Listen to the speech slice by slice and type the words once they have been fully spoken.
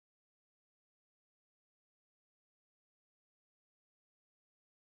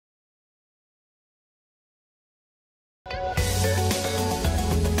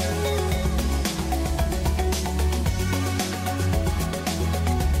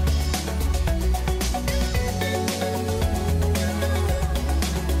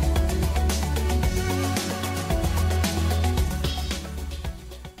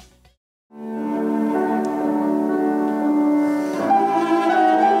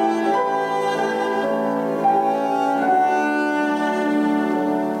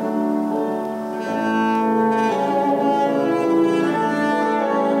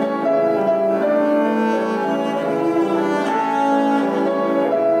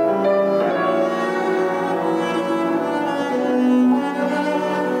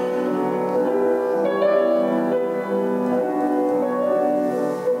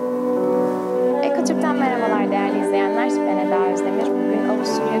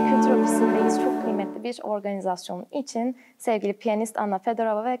Turkish organizasyonu için sevgili piyanist Anna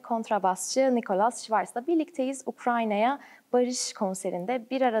Fedorova ve kontrabasçı Nicholas Schwartz'la birlikteyiz. Ukrayna'ya Barış konserinde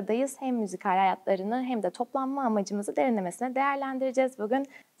bir aradayız. Hem müzikal hayatlarını hem de toplanma amacımızı derinlemesine değerlendireceğiz bugün.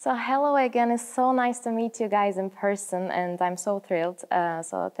 So hello again, it's so nice to meet you guys in person and I'm so thrilled,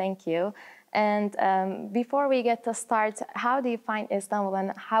 so thank you. And before we get to start, how do you find Istanbul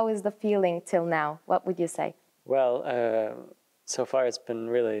and how is the feeling till now? What would you say? Well, so far it's been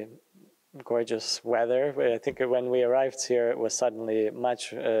really gorgeous weather. I think when we arrived here, it was suddenly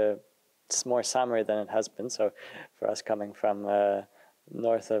much more summer than it has been. So for us coming from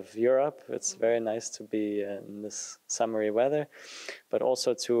north of Europe, it's very nice to be in this summery weather, but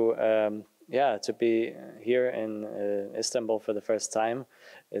also to to be here in Istanbul for the first time.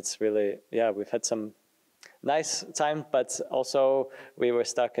 It's really, we've had some nice time, but also we were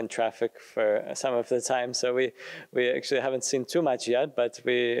stuck in traffic for some of the time, so we actually haven't seen too much yet, but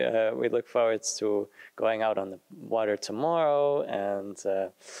we look forward to going out on the water tomorrow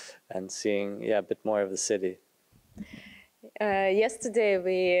and seeing a bit more of the city. Yesterday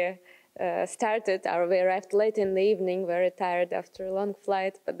we we arrived late in the evening, very tired after a long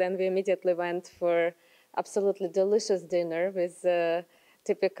flight, but then we immediately went for absolutely delicious dinner with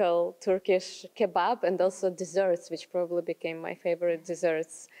typical Turkish kebab and also desserts, which probably became my favorite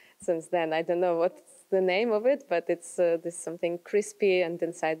desserts since then. I don't know what's the name of it, but it's this something crispy and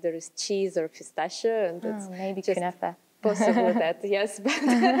inside there is cheese or pistachio, and it's maybe just künefe. Possibly that, yes, but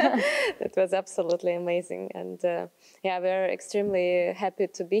it was absolutely amazing, and we're extremely happy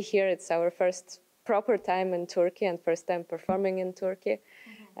to be here. It's our first proper time in Turkey and first time performing in Turkey.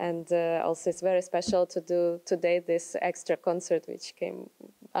 And also it's very special to do today this extra concert, which came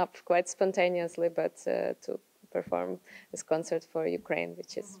up quite spontaneously, but to perform this concert for Ukraine,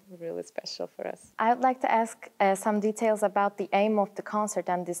 which is really special for us. I would like to ask some details about the aim of the concert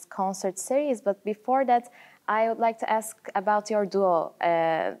and this concert series, but before that, I would like to ask about your duo.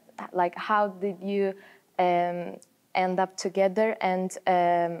 Like, how did you end up together, and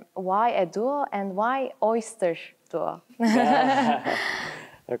why a duo, and why Oyster Duo?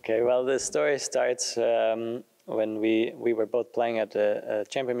 Okay, well, the story starts when we were both playing at a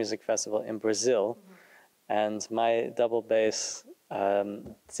chamber music festival in Brazil, and my double bass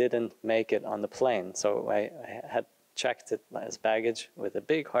didn't make it on the plane. So I had checked it as baggage with a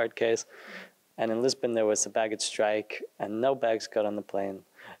big hard case, and in Lisbon there was a baggage strike and no bags got on the plane.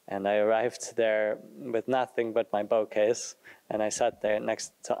 And I arrived there with nothing but my bow case, and I sat there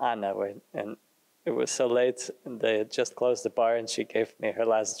next to Anna, and it was so late, and they had just closed the bar, and she gave me her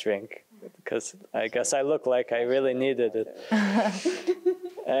last drink, because I guess I looked like I really needed it.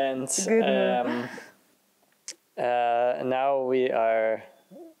 And now we are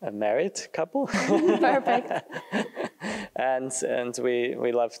a married couple. Perfect. and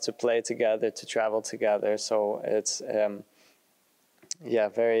we love to play together, to travel together, so it's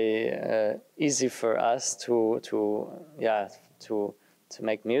very easy for us to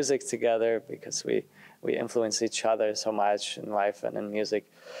make music together, because we influence each other so much in life and in music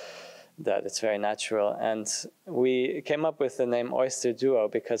that it's very natural. And we came up with the name Oyster Duo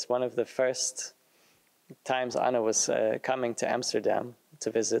because one of the first times Anna was coming to Amsterdam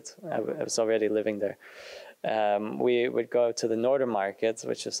to visit, I was already living there, we would go to the Northern Market,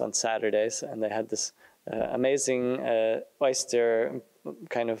 which is on Saturdays, and they had this amazing oyster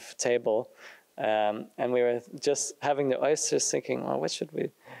kind of table. And we were just having the oysters, thinking, well, what should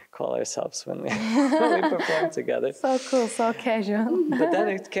we call ourselves when we perform together? So cool, so casual. But then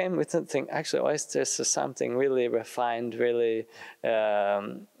it came with something, actually oysters is something really refined, really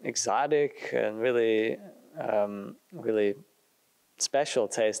exotic, and really really special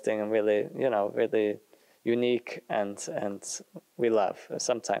tasting, and really, really unique, and we love.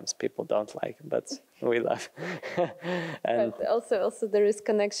 Sometimes people don't like, but we love. And but also there is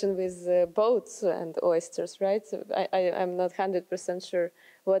connection with boats and oysters, right? So I'm not 100% sure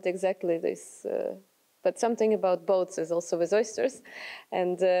what exactly this, but something about boats is also with oysters.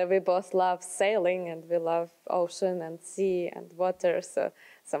 And we both love sailing, and we love ocean and sea and water, so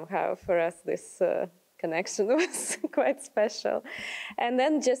somehow for us this connection was quite special. And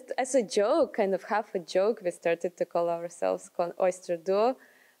then just as a joke, kind of half a joke, we started to call ourselves Oyster Duo,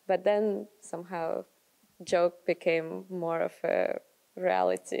 but then somehow joke became more of a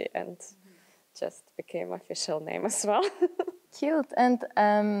reality and just became official name as well. Cute. And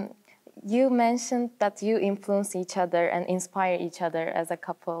you mentioned that you influence each other and inspire each other as a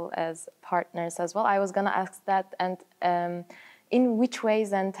couple, as partners as well. I was going to ask that, and in which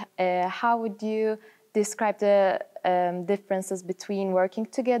ways, and how would you describe the differences between working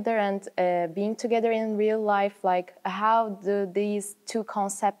together and being together in real life? Like, how do these two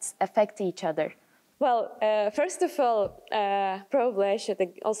concepts affect each other? Well, first of all, probably I should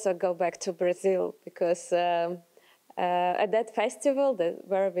also go back to Brazil, because at that festival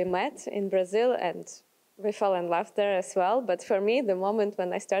where we met in Brazil, and we fell in love there as well. But for me, the moment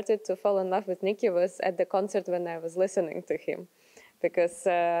when I started to fall in love with Nicky was at the concert when I was listening to him, because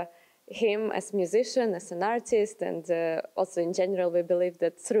him as musician, as an artist, and also in general, we believe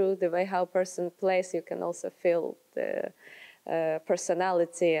that through the way how a person plays, you can also feel the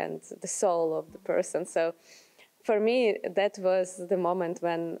personality and the soul of the person. So for me, that was the moment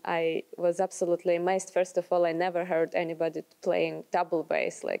when I was absolutely amazed. First of all, I never heard anybody playing double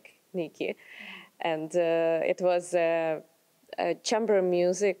bass like Nicky. And it was a chamber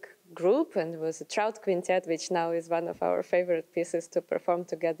music group, and it was a Trout Quintet, which now is one of our favorite pieces to perform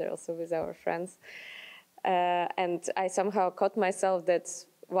together also with our friends. And I somehow caught myself that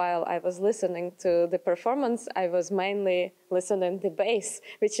while I was listening to the performance, I was mainly listening to the bass,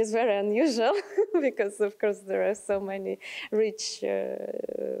 which is very unusual because, of course, there are so many rich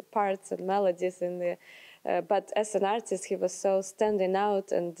parts and melodies in the. But as an artist, he was so standing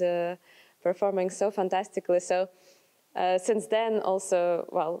out and performing so fantastically. So since then, also,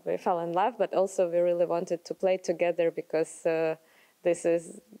 well, we fell in love, but also we really wanted to play together, because this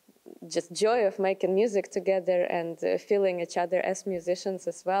is just joy of making music together, and feeling each other as musicians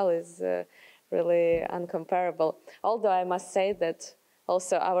as well is really uncomparable. Although I must say that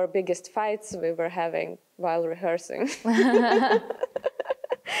also our biggest fights we were having while rehearsing.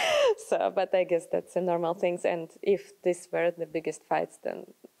 So, but I guess that's a normal thing. And if these were the biggest fights, then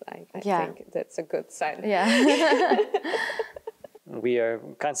I think that's a good sign. Yeah. We are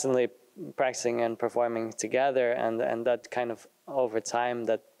constantly practicing and performing together, and that kind of over time,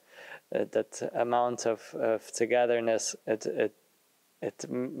 that amount of togetherness, it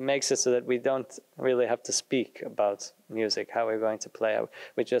makes it so that we don't really have to speak about music, how we're going to play.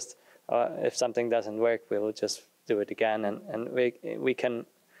 We just, if something doesn't work, we will just do it again, and we can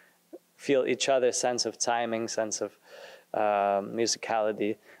feel each other's sense of timing, sense of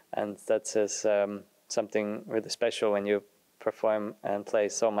musicality, and that is something really special when you perform and play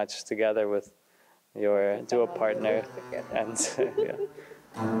so much together with your duo partner. And yeah.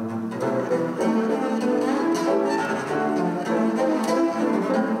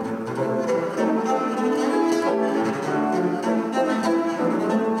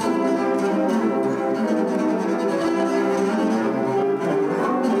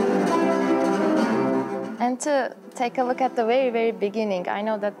 And to take a look at the very, very beginning, I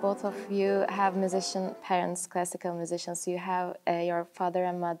know that both of you have musician parents, classical musicians. You have your father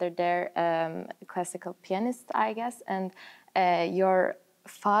and mother there, classical pianist, I guess, and your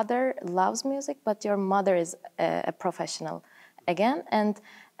father loves music, but your mother is a professional again. And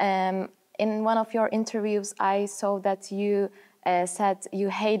in one of your interviews, I saw that you said you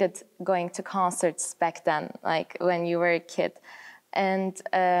hated going to concerts back then, like when you were a kid. And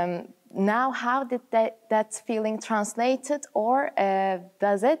now, how did that feeling translated, or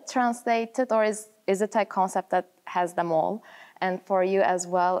does it translate it, or is it a concept that has them all? And for you as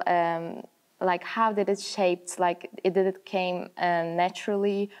well, like how did it shaped? Like did it came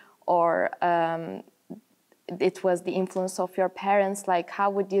naturally, or it was the influence of your parents? Like how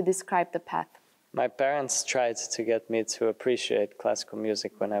would you describe the path? My parents tried to get me to appreciate classical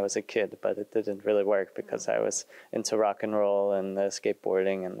music when I was a kid, but it didn't really work because I was into rock and roll and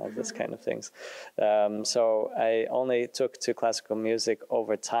skateboarding and all this kind of things. So I only took to classical music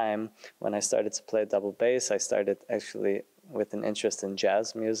over time. When I started to play double bass, I started actually with an interest in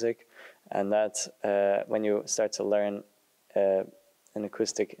jazz music. And that when you start to learn an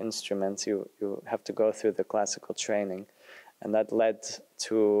acoustic instrument, you have to go through the classical training. And that led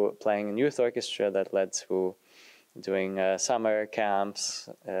to playing in youth orchestra, that led to doing summer camps.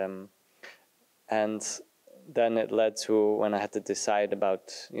 And then it led to when I had to decide about,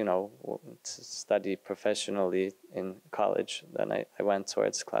 to study professionally in college, then I went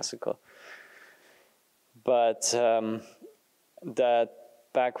towards classical. But that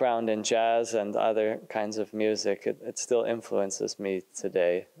background in jazz and other kinds of music, it still influences me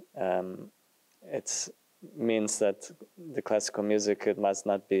today. It means that the classical music, it must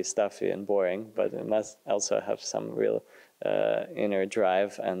not be stuffy and boring, but it must also have some real inner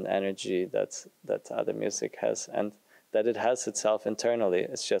drive and energy that other music has, and that it has itself internally.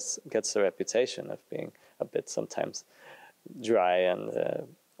 It just gets the reputation of being a bit sometimes dry and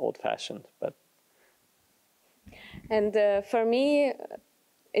old-fashioned. But and for me,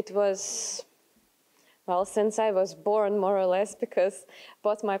 it was, well, since I was born, more or less, because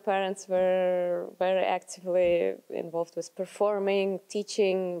both my parents were very actively involved with performing,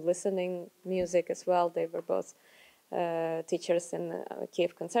 teaching, listening music as well. They were both teachers in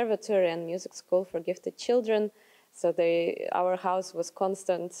Kiev Conservatory and Music School for Gifted Children. So our house was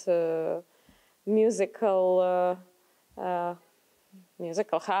constant musical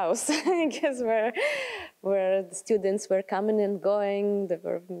house, I guess, where the students were coming and going. There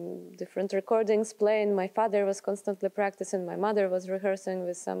were different recordings playing. My father was constantly practicing. My mother was rehearsing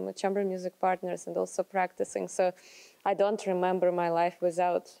with some chamber music partners and also practicing. So I don't remember my life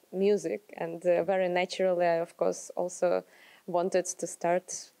without music. And very naturally, I, of course, also wanted to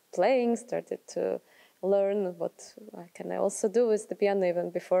start playing, started to learn what can I also do with the piano. Even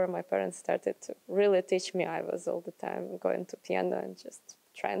before my parents started to really teach me, I was all the time going to piano and just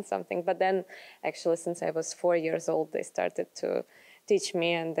trying something. But then, actually, since I was 4 years old, they started to teach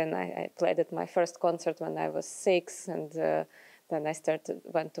me, and then I played at my first concert when I was 6, and then I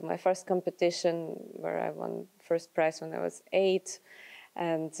went to my first competition where I won first prize when I was 8,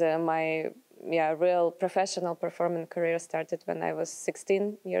 and my real professional performing career started when I was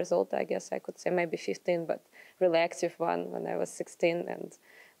 16 years old, I guess I could say, maybe 15, but really active one when I was 16. And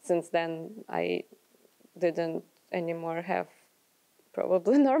since then, I didn't anymore have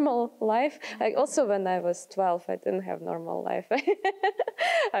probably normal life. Like also when I was 12, I didn't have normal life.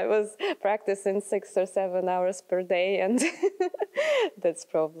 I was practicing 6 or 7 hours per day, and that's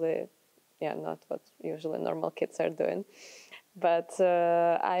probably not what usually normal kids are doing. But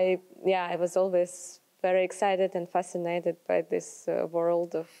I was always very excited and fascinated by this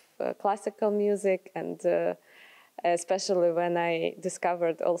world of classical music, and especially when I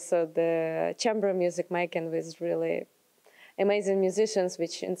discovered also the chamber music making with really amazing musicians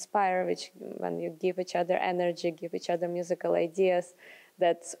which inspire, which when you give each other energy, give each other musical ideas,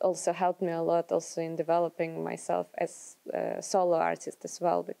 that also helped me a lot also in developing myself as a solo artist as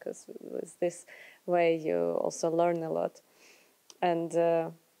well, because with this way you also learn a lot. And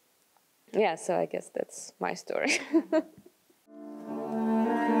so I guess that's my story.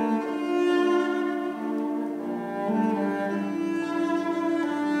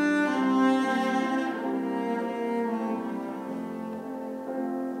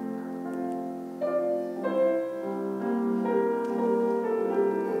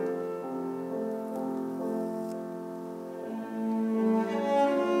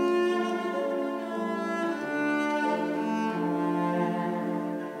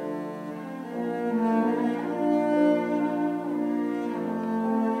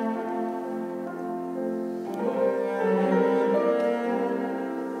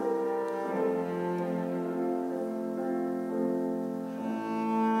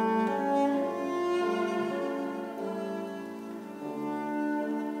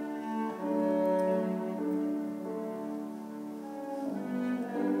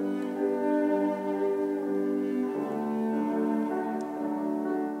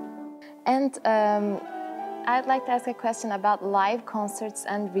 And I'd like to ask a question about live concerts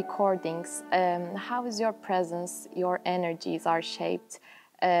and recordings. How is your presence, your energies are shaped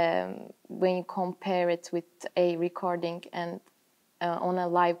when you compare it with a recording and on a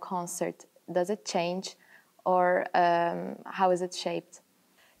live concert? Does it change, or how is it shaped?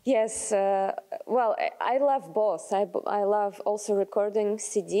 Yes, well, I love both. I love also recording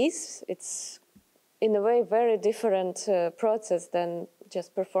CDs. It's in a way very different process than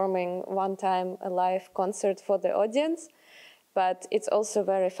just performing one time a live concert for the audience. But it's also a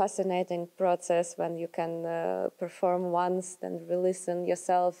very fascinating process when you can perform once, then re-listen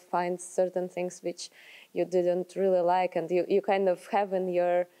yourself, find certain things which you didn't really like, and you kind of have in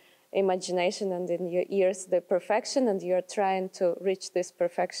your imagination and in your ears the perfection, and you're trying to reach this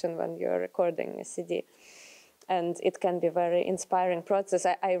perfection when you're recording a CD. And it can be a very inspiring process.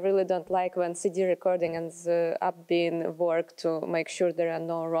 I really don't like when CD recording ends up being work to make sure there are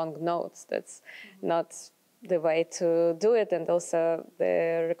no wrong notes. That's not the way to do it. And also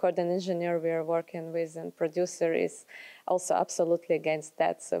the recording engineer we are working with and producer is also absolutely against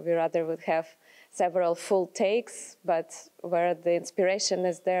that. So we rather would have several full takes, but where the inspiration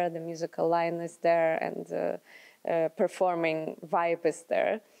is there, the musical line is there, and performing vibe is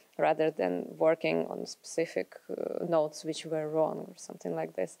there, rather than working on specific notes which were wrong or something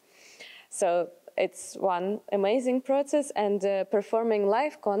like this. So it's one amazing process, and performing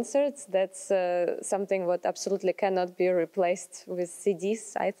live concerts, that's something what absolutely cannot be replaced with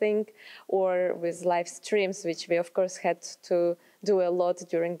CDs, I think, or with live streams, which we of course had to do a lot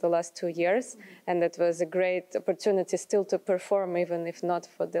during the last 2 years. And it was a great opportunity still to perform, even if not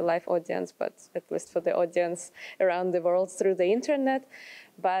for the live audience, but at least for the audience around the world through the internet.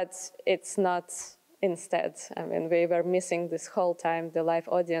 But it's not instead. I mean, we were missing this whole time the live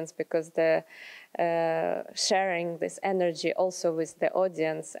audience, because the sharing this energy also with the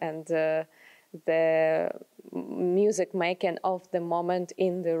audience and the music making of the moment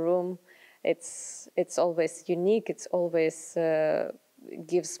in the room. It's always unique. It's always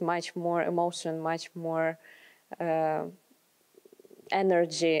gives much more emotion, much more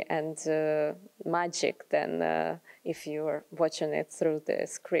energy and magic than if you are watching it through the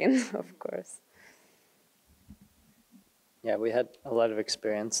screen, of course. Yeah, we had a lot of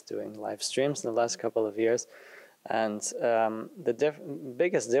experience doing live streams in the last couple of years. And the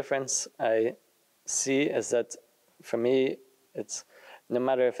biggest difference I see is that for me, it's no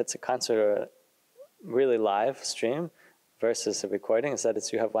matter if it's a concert or a really live stream versus a recording, is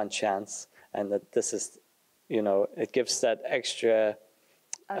that you have one chance, and that this is, it gives that extra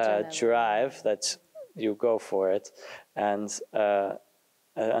drive that you go for it. And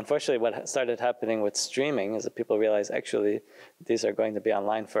unfortunately, what started happening with streaming is that people realize actually these are going to be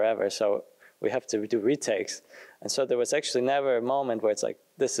online forever, so we have to do retakes. And so there was actually never a moment where it's like,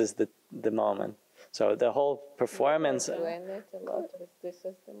 this is the moment. So the whole performance... Doing it a lot with this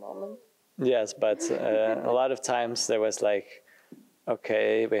is the moment. Yes, but a lot of times there was like,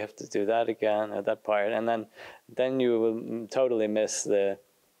 okay, we have to do that again, or that part. And then you will totally miss the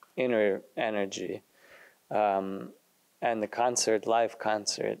inner energy. And the live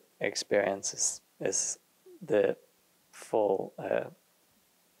concert experience is the full,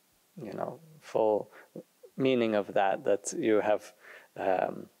 full meaning of that you have,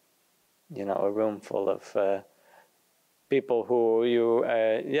 a room full of people who you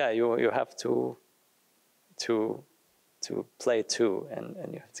have to play to, and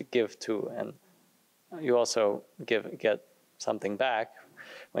you have to give to, and you also get something back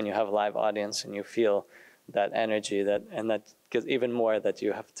when you have a live audience and you feel that energy, that gives even more, that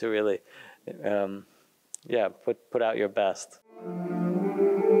you have to really put out your best.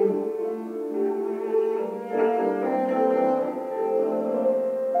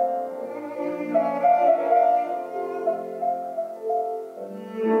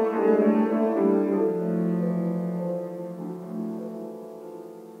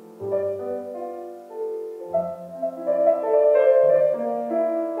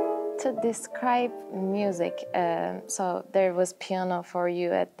 To describe music, so there was piano for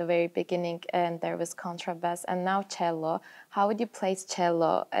you at the very beginning, and there was contrabass, and now cello. How would you place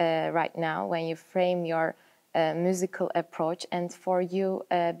cello right now when you frame your musical approach? And for you,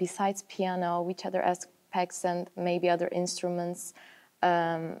 besides piano, which other aspects and maybe other instruments,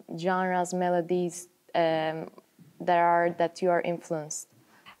 genres, melodies that you are influenced?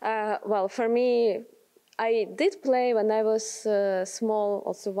 Well, for me, I did play when I was small,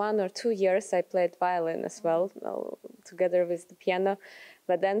 also 1 or 2 years. I played violin as well, together with the piano.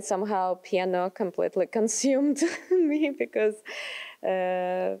 But then somehow piano completely consumed me, because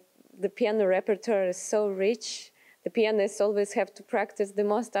the piano repertoire is so rich. The pianists always have to practice the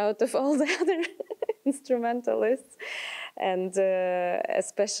most out of all the other instrumentalists. And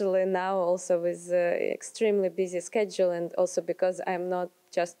especially now, also with extremely busy schedule, and also because I'm not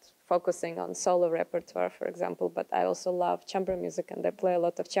just focusing on solo repertoire, for example, but I also love chamber music, and I play a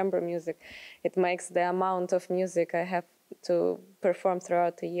lot of chamber music. It makes the amount of music I have to perform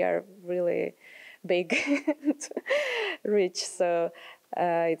throughout the year really big and rich. So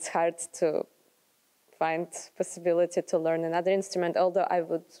it's hard to find possibility to learn another instrument, although I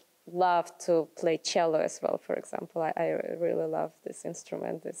would love to play cello as well, for example. I really love this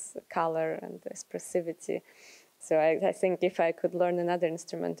instrument, this color and expressivity. So I think if I could learn another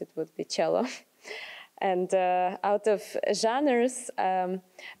instrument, it would be cello. And out of genres,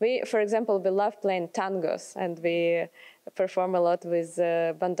 for example, we love playing tangos, and we perform a lot with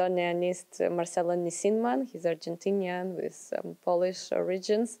bandoneonist Marcelo Nisinman. He's Argentinian with some Polish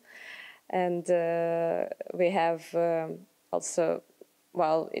origins. And we have also,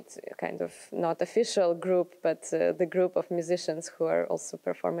 well, it's kind of not official group, but the group of musicians who are also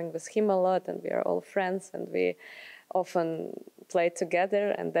performing with him a lot, and we are all friends, and we often play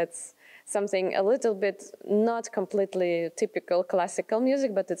together, and that's something a little bit not completely typical classical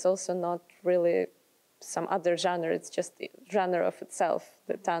music, but it's also not really some other genre, it's just the genre of itself,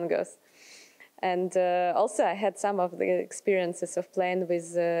 the tangos. And also I had some of the experiences of playing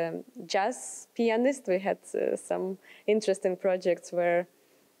with jazz pianist. We had some interesting projects where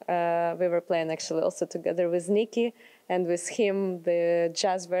we were playing actually also together with Nicky, and with him the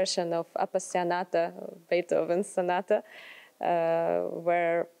jazz version of Appassionata, Beethoven's sonata,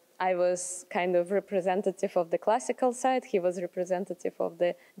 where I was kind of representative of the classical side, he was representative of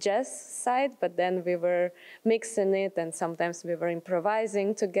the jazz side, but then we were mixing it, and sometimes we were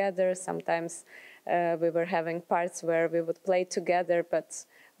improvising together, sometimes we were having parts where we would play together, but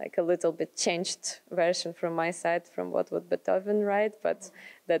like a little bit changed version from my side from what would Beethoven write, but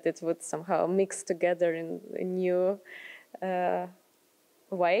that it would somehow mix together in a new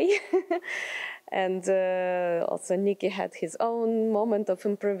way. And also Nicky had his own moment of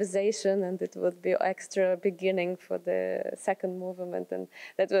improvisation, and it would be extra beginning for the second movement, and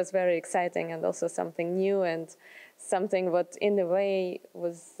that was very exciting and also something new and something what in a way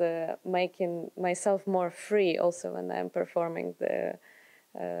was making myself more free also when I'm performing the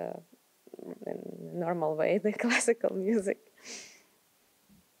in normal way the classical music.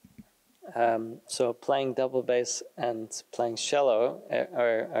 So playing double bass and playing cello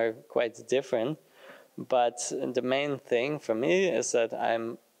are quite different, but the main thing for me is that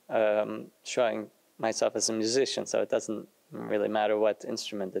I'm showing myself as a musician, so it doesn't really matter what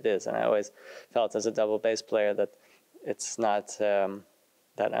instrument it is. And I always felt as a double bass player that it's not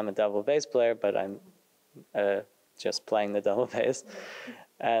that I'm a double bass player, but I'm just playing the double bass.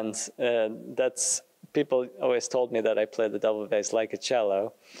 And that's, people always told me that I play the double bass like a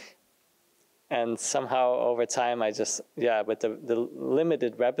cello. And somehow over time, I just, with the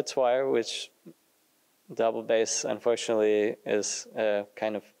limited repertoire, which double bass, unfortunately, is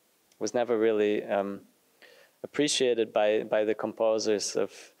was never really appreciated by the composers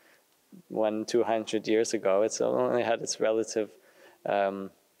of 100-200 years ago. It's only had its relative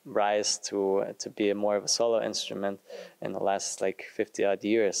rise to be more of a solo instrument in the last like 50-odd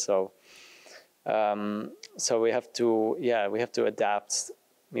years. So we have to adapt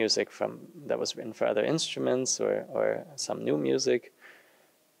music that was written for other instruments or some new music.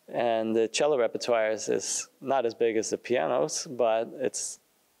 And the cello repertoire is not as big as the pianos, but it's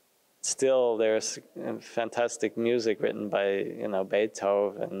still, there's fantastic music written by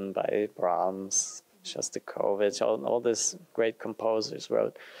Beethoven, by Brahms, Shostakovich, all these great composers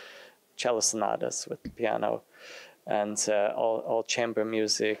wrote cello sonatas with the piano, and all chamber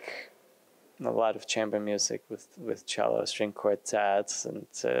music. A lot of chamber music with cello, string quartets, and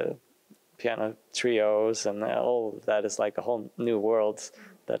piano trios, and all of that is like a whole new world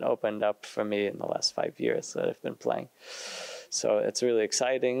that opened up for me in the last 5 years that I've been playing. So it's really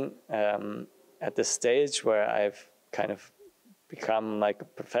exciting at this stage where I've kind of become like a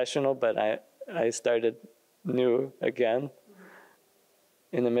professional, but I started new again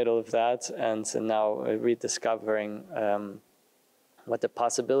in the middle of that, and so now rediscovering what the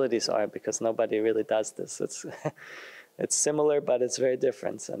possibilities are, because nobody really does this. It's similar, but it's very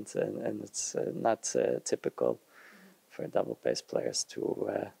different, and it's not typical for double bass players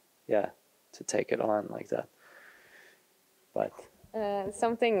to take it on like that. But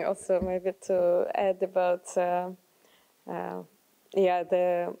something also maybe to add about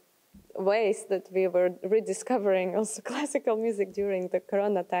the ways that we were rediscovering also classical music during the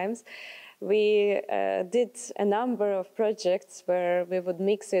Corona times. We did a number of projects where we would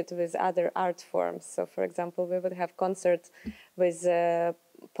mix it with other art forms. So, for example, we would have concerts with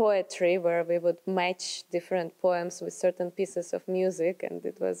poetry where we would match different poems with certain pieces of music, and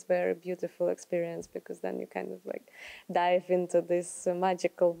it was a very beautiful experience, because then you kind of like dive into this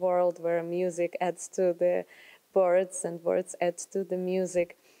magical world where music adds to the words and words add to the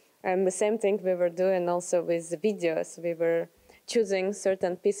music. And the same thing we were doing also with the videos. We were choosing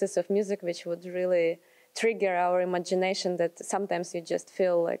certain pieces of music which would really trigger our imagination, that sometimes you just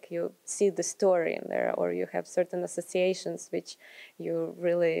feel like you see the story in there, or you have certain associations which you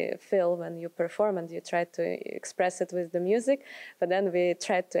really feel when you perform, and you try to express it with the music. But then we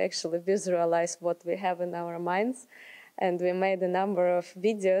tried to actually visualize what we have in our minds, and we made a number of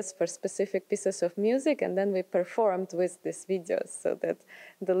videos for specific pieces of music, and then we performed with these videos so that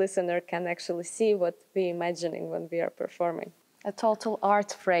the listener can actually see what we're imagining when we are performing. A total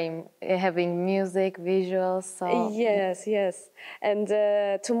art frame, having music, visuals. So. Yes. And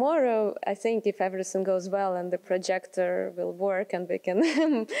tomorrow, I think if everything goes well and the projector will work and we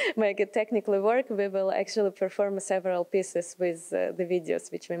can make it technically work, we will actually perform several pieces with the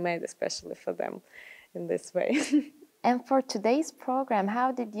videos which we made especially for them in this way. And for today's program,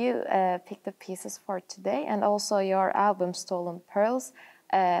 how did you pick the pieces for today? And also your album, Stolen Pearls.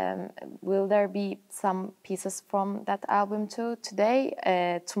 Will there be some pieces from that album too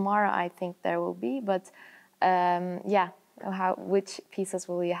today? Tomorrow, I think there will be. But which pieces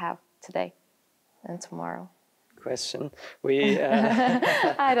will you have today and tomorrow? Question. We.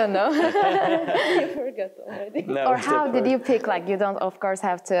 I don't know. You forgot already. No, or how did you pick? Like, you don't, of course,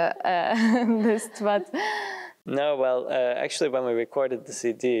 have to list, but. No, well, actually, when we recorded the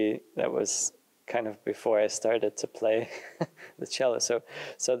CD, that was kind of before I started to play the cello. So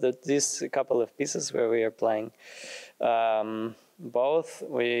these couple of pieces where we are playing both,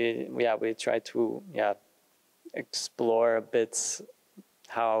 we try to explore a bit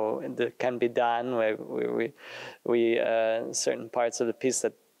how it can be done, where we certain parts of the piece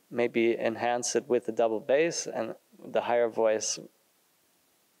that maybe enhance it with the double bass, and the higher voice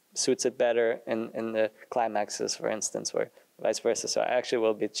suits it better in the climaxes, for instance, or vice versa. So I actually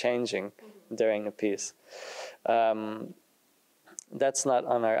will be changing during the piece. That's not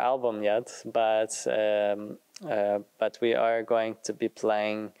on our album yet, but we are going to be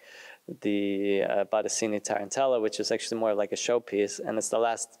playing the Battazzini Tarantella, which is actually more like a showpiece, and it's the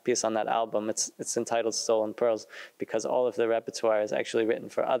last piece on that album. It's entitled Stolen Pearls because all of the repertoire is actually written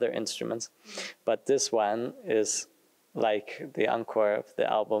for other instruments, but this one is like the encore of the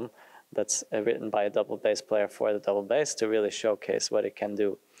album that's written by a double bass player for the double bass to really showcase what it can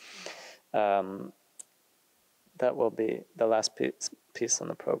do. That will be the last piece on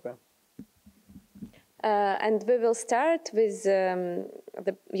the program. And we will start with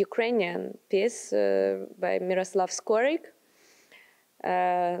the Ukrainian piece by Miroslav Skoryk.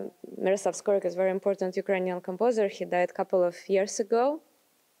 Miroslav Skoryk is a very important Ukrainian composer. He died a couple of years ago.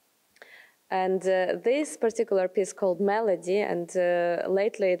 And this particular piece called Melody, and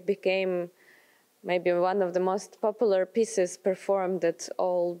lately it became maybe one of the most popular pieces performed at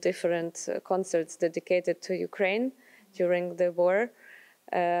all different concerts dedicated to Ukraine during the war.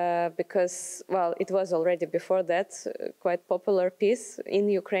 Because, well, it was already before that quite popular piece in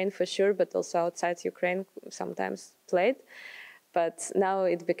Ukraine for sure, but also outside Ukraine sometimes played. But now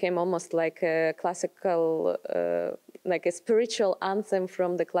it became almost like a classical, like a spiritual anthem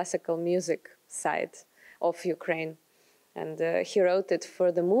from the classical music side of Ukraine. And he wrote it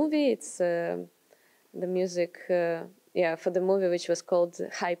for the movie. It's the music, for the movie which was called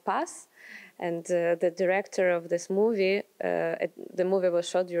High Pass. And the director of this movie, the movie was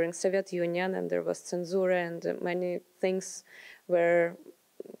shot during Soviet Union, and there was censure, and many things were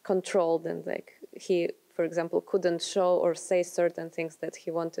controlled. And like he, for example, couldn't show or say certain things that he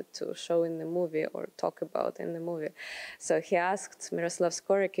wanted to show in the movie or talk about in the movie. So he asked Miroslav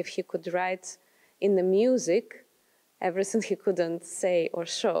Skoryk if he could write in the music everything he couldn't say or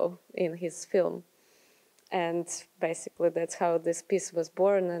show in his film. And basically that's how this piece was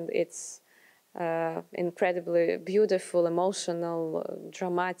born, and it's incredibly beautiful, emotional,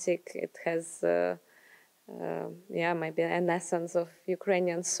 dramatic. It has, maybe an essence of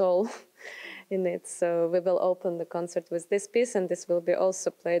Ukrainian soul in it. So we will open the concert with this piece, and this will be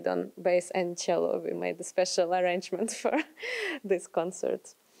also played on bass and cello. We made a special arrangement for this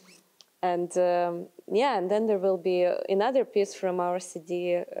concert. And and then there will be another piece from our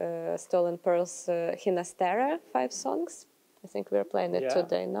CD, Stolen Pearls, Hinastera, 5 songs. I think we're playing it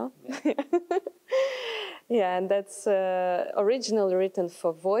today, no? Yeah, and that's originally written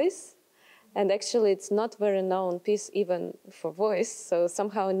for voice. And actually, it's not very known piece even for voice. So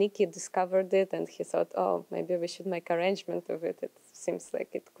somehow Nicky discovered it, and he thought, oh, maybe we should make arrangement of it. It seems like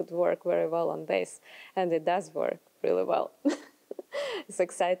it could work very well on bass. And it does work really well. It's an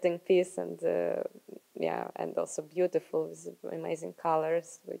exciting piece, and and also beautiful with amazing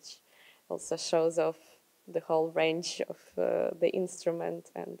colors, which also shows off the whole range of the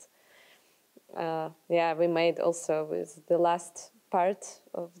instrument. And we made also with the last part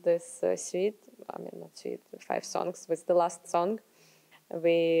of this suite, I mean not suite, 5 songs, with the last song,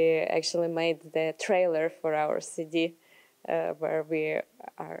 we actually made the trailer for our CD, where we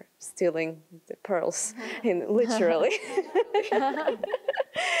are stealing the pearls, literally.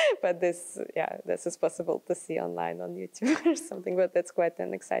 But this is possible to see online on YouTube or something, but that's quite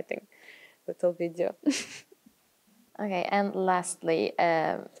an exciting little video. Okay, and lastly,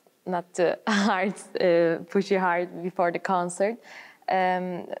 not to push you hard before the concert,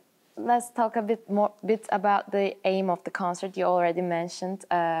 let's talk a bit about the aim of the concert. You already mentioned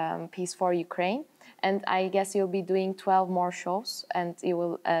Peace for Ukraine, and I guess you'll be doing 12 more shows, and you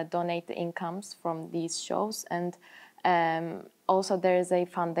will donate the incomes from these shows. And also there is a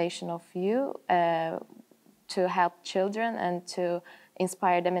foundation of you to help children and to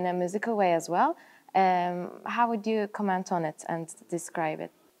inspire them in a musical way as well. How would you comment on it and describe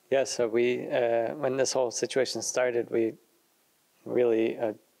it? Yeah, so we, when this whole situation started, we really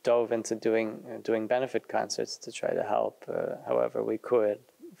dove into doing benefit concerts to try to help however we could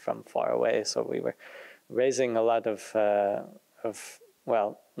from far away. So we were raising a lot of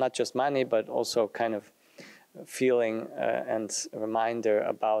well, not just money, but also kind of feeling and a reminder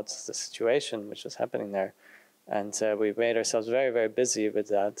about the situation which was happening there. And we made ourselves very, very busy with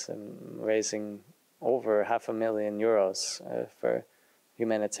that, raising over €500,000 for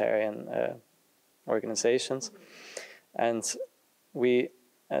humanitarian organizations. And we,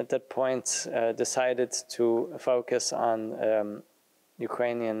 at that point, decided to focus on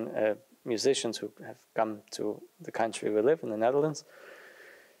Ukrainian musicians who have come to the country we live in, the Netherlands,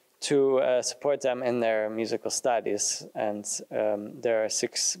 to support them in their musical studies. And there are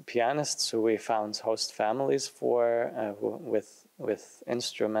 6 pianists who we found host families for with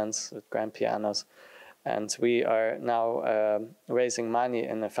instruments, with grand pianos. And we are now raising money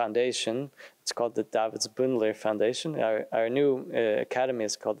in a foundation. It's called the Davids Bundler Foundation. Our new academy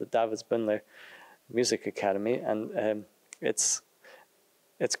is called the Davids Bundler Music Academy, and it's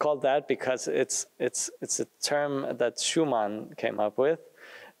called that because it's a term that Schumann came up with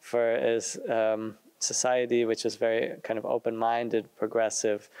for his society, which is very kind of open-minded,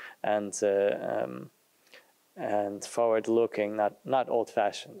 progressive, and forward-looking, not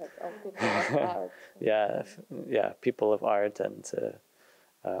old-fashioned. Like all people of art. Yeah, people of art and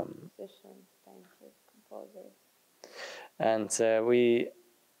Musicians, painters, composers. And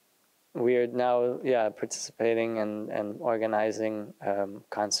we are now participating and organizing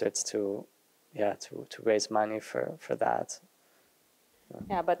concerts to raise money for that.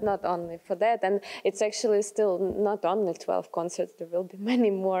 Yeah, but not only for that, and it's actually still not only 12 concerts, there will be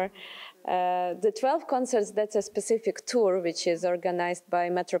many more. The 12 concerts, that's a specific tour which is organized by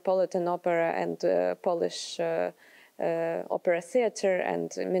Metropolitan Opera and Polish Opera Theatre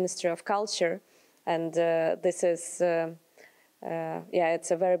and Ministry of Culture. And this is,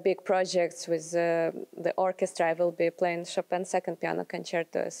 it's a very big project with the orchestra. I will be playing Chopin's Second Piano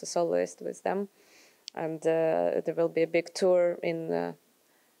Concerto as a soloist with them. And there will be a big tour in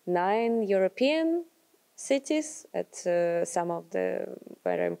 9 European cities at some of the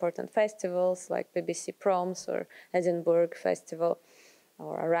very important festivals like BBC Proms or Edinburgh Festival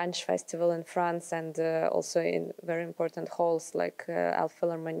or Orange Festival in France, and also in very important halls like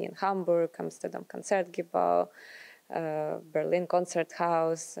Elbphilharmonie in Hamburg, Amsterdam Concertgebouw, Berlin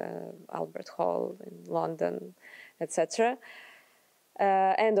Concerthaus, Albert Hall in London, etc.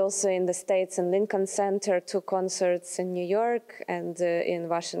 And also in the States in Lincoln Center, 2 concerts in New York, and in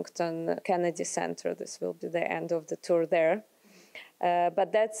Washington Kennedy Center. This will be the end of the tour there.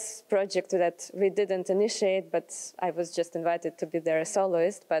 But that's a project that we didn't initiate, but I was just invited to be there as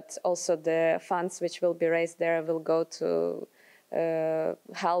soloist. But also the funds which will be raised there will go to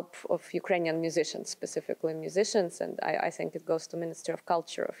help of Ukrainian musicians, specifically musicians, and I think it goes to Ministry of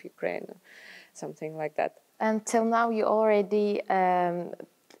Culture of Ukraine, something like that. Until now, you already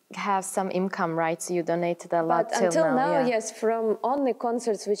have some income, right? So you donated a lot but until now, yeah. Yes, from only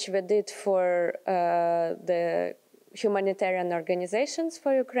concerts which we did for the humanitarian organizations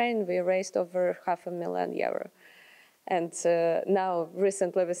for Ukraine, we raised over €500,000. And now,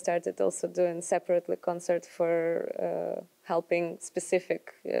 recently, we started also doing separately concert for helping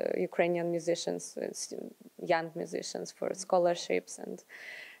specific Ukrainian musicians, young musicians, for scholarships and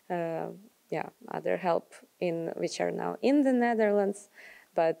other help which are now in the Netherlands.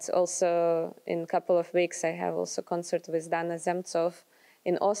 But also in a couple of weeks, I have also a concert with Dana Zemtsov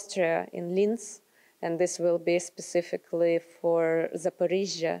in Austria, in Linz. And this will be specifically for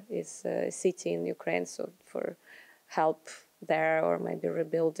Zaporizhia, is a city in Ukraine, so for help there or maybe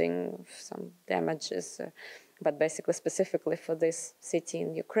rebuilding some damages. But basically specifically for this city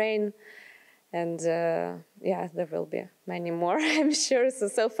in Ukraine. And there will be many more, I'm sure.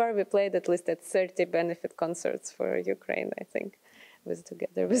 So far we played at least at 30 benefit concerts for Ukraine, I think,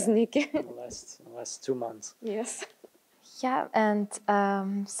 together with Nikki. In the last 2 months. Yes. Yeah, and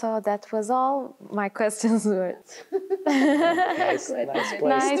so that was all my questions were. Nice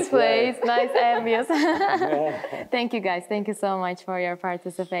place, nice ambience. Thank you guys, thank you so much for your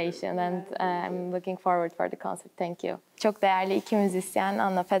participation, and I'm looking forward for the concert. Thank you. Çok değerli 2 müzisyen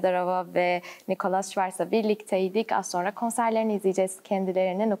Anna Fedorova ve Nicholas Schwartz'la birlikteydik. Az sonra konserlerini izleyeceğiz.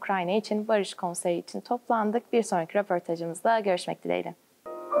 Kendilerinin Ukrayna için Barış konseri için toplandık. Bir sonraki röportajımızda görüşmek dileğiyle.